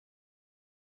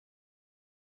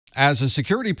As a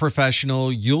security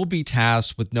professional, you'll be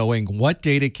tasked with knowing what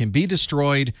data can be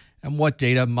destroyed and what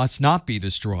data must not be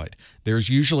destroyed. There's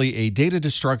usually a data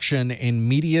destruction and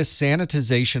media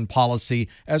sanitization policy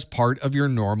as part of your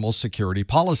normal security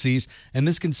policies, and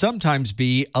this can sometimes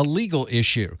be a legal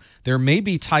issue. There may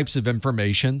be types of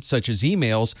information, such as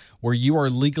emails, where you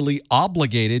are legally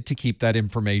obligated to keep that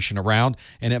information around,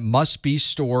 and it must be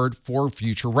stored for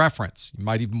future reference. You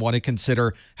might even want to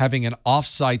consider having an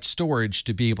off-site storage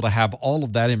to be able to have all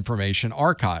of that information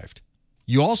archived.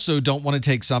 You also don't want to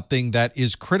take something that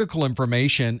is critical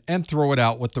information and throw it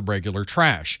out with the regular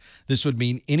trash. This would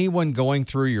mean anyone going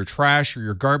through your trash or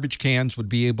your garbage cans would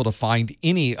be able to find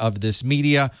any of this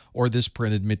media or this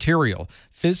printed material.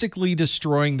 Physically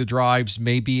destroying the drives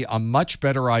may be a much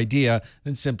better idea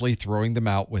than simply throwing them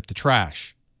out with the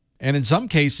trash. And in some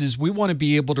cases, we want to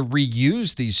be able to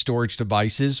reuse these storage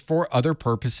devices for other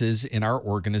purposes in our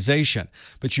organization.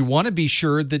 But you want to be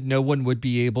sure that no one would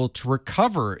be able to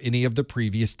recover any of the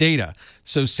previous data.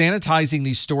 So sanitizing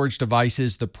these storage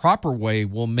devices the proper way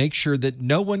will make sure that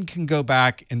no one can go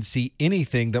back and see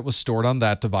anything that was stored on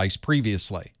that device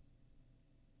previously.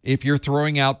 If you're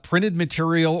throwing out printed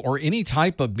material or any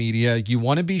type of media, you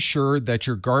want to be sure that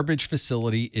your garbage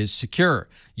facility is secure.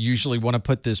 You usually want to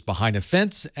put this behind a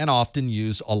fence and often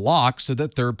use a lock so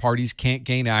that third parties can't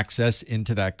gain access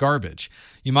into that garbage.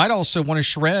 You might also want to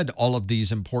shred all of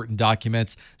these important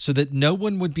documents so that no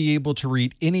one would be able to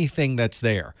read anything that's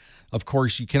there. Of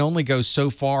course, you can only go so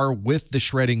far with the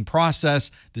shredding process.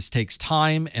 This takes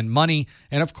time and money.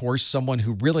 And of course, someone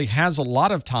who really has a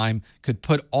lot of time could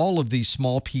put all of these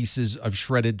small pieces of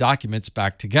shredded documents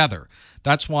back together.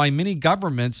 That's why many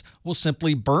governments will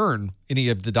simply burn any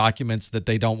of the documents that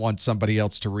they don't want somebody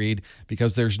else to read,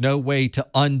 because there's no way to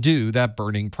undo that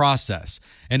burning process.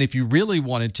 And if you really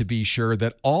wanted to be sure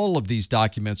that all of these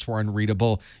documents were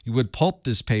unreadable, you would pulp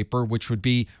this paper, which would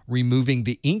be removing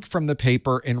the ink from the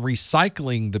paper and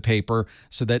recycling the paper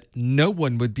so that no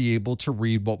one would be able to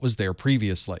read what was there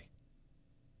previously.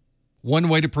 One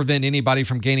way to prevent anybody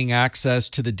from gaining access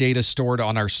to the data stored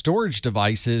on our storage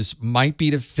devices might be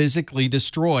to physically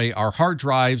destroy our hard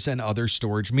drives and other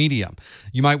storage medium.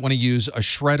 You might want to use a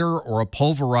shredder or a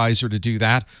pulverizer to do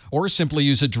that, or simply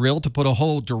use a drill to put a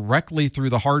hole directly through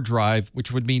the hard drive,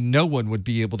 which would mean no one would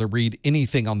be able to read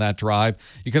anything on that drive.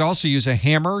 You could also use a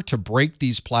hammer to break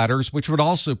these platters, which would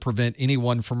also prevent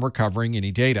anyone from recovering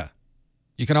any data.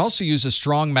 You can also use a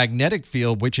strong magnetic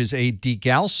field, which is a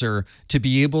degausser, to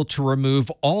be able to remove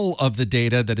all of the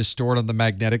data that is stored on the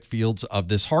magnetic fields of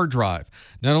this hard drive.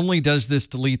 Not only does this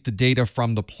delete the data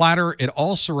from the platter, it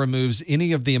also removes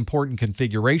any of the important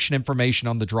configuration information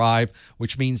on the drive,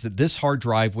 which means that this hard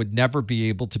drive would never be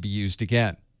able to be used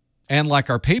again. And like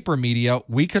our paper media,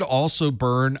 we could also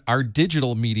burn our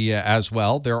digital media as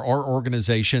well. There are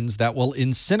organizations that will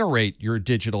incinerate your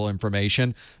digital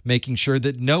information, making sure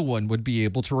that no one would be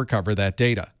able to recover that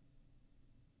data.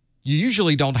 You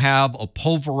usually don't have a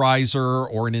pulverizer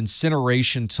or an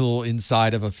incineration tool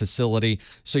inside of a facility,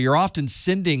 so you're often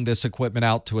sending this equipment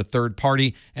out to a third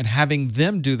party and having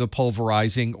them do the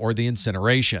pulverizing or the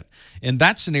incineration. In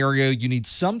that scenario, you need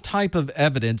some type of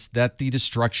evidence that the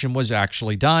destruction was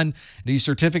actually done. These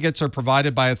certificates are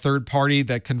provided by a third party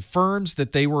that confirms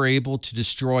that they were able to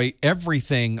destroy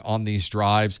everything on these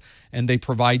drives, and they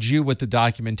provide you with the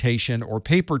documentation or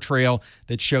paper trail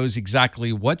that shows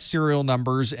exactly what serial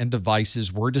numbers and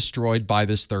devices were destroyed by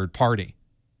this third party.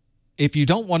 If you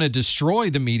don't want to destroy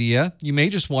the media, you may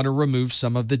just want to remove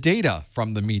some of the data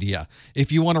from the media.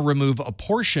 If you want to remove a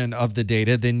portion of the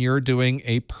data, then you're doing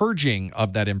a purging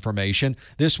of that information.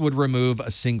 This would remove a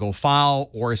single file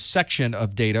or a section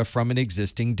of data from an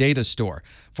existing data store.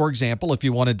 For example, if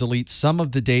you want to delete some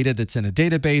of the data that's in a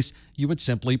database, you would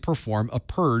simply perform a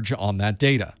purge on that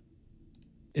data.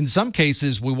 In some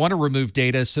cases, we want to remove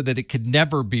data so that it could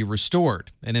never be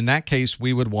restored. And in that case,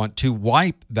 we would want to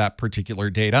wipe that particular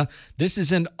data. This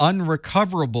is an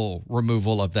unrecoverable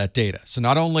removal of that data. So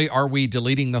not only are we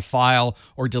deleting the file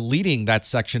or deleting that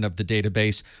section of the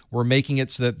database, we're making it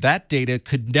so that that data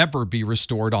could never be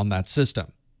restored on that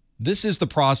system. This is the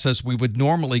process we would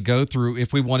normally go through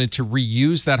if we wanted to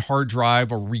reuse that hard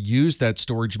drive or reuse that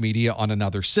storage media on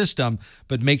another system,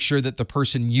 but make sure that the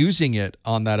person using it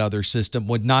on that other system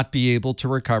would not be able to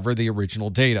recover the original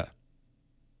data.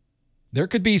 There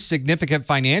could be significant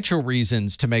financial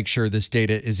reasons to make sure this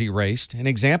data is erased. An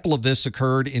example of this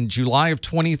occurred in July of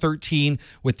 2013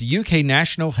 with the UK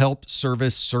National Health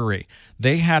Service Surrey.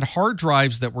 They had hard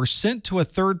drives that were sent to a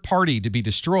third party to be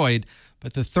destroyed,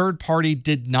 but the third party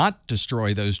did not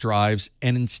destroy those drives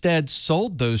and instead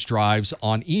sold those drives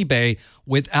on eBay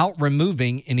without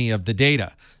removing any of the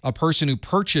data. A person who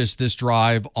purchased this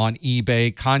drive on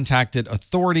eBay contacted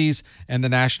authorities, and the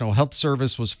National Health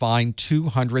Service was fined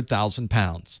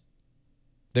 £200,000.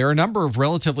 There are a number of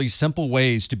relatively simple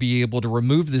ways to be able to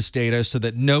remove this data so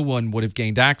that no one would have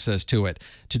gained access to it.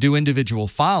 To do individual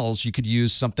files, you could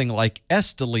use something like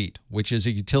sdelete, which is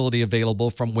a utility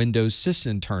available from Windows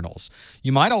sysinternals.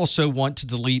 You might also want to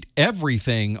delete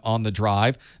everything on the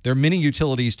drive. There are many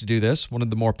utilities to do this. One of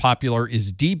the more popular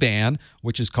is dban,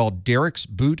 which is called Derek's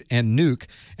Boot and Nuke.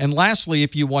 And lastly,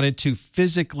 if you wanted to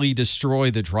physically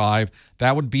destroy the drive,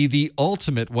 that would be the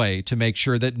ultimate way to make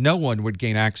sure that no one would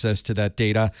gain access to that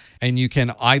data, and you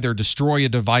can either destroy a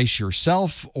device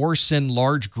yourself or send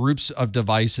large groups of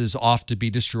devices off to be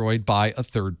destroyed by a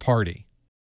third party.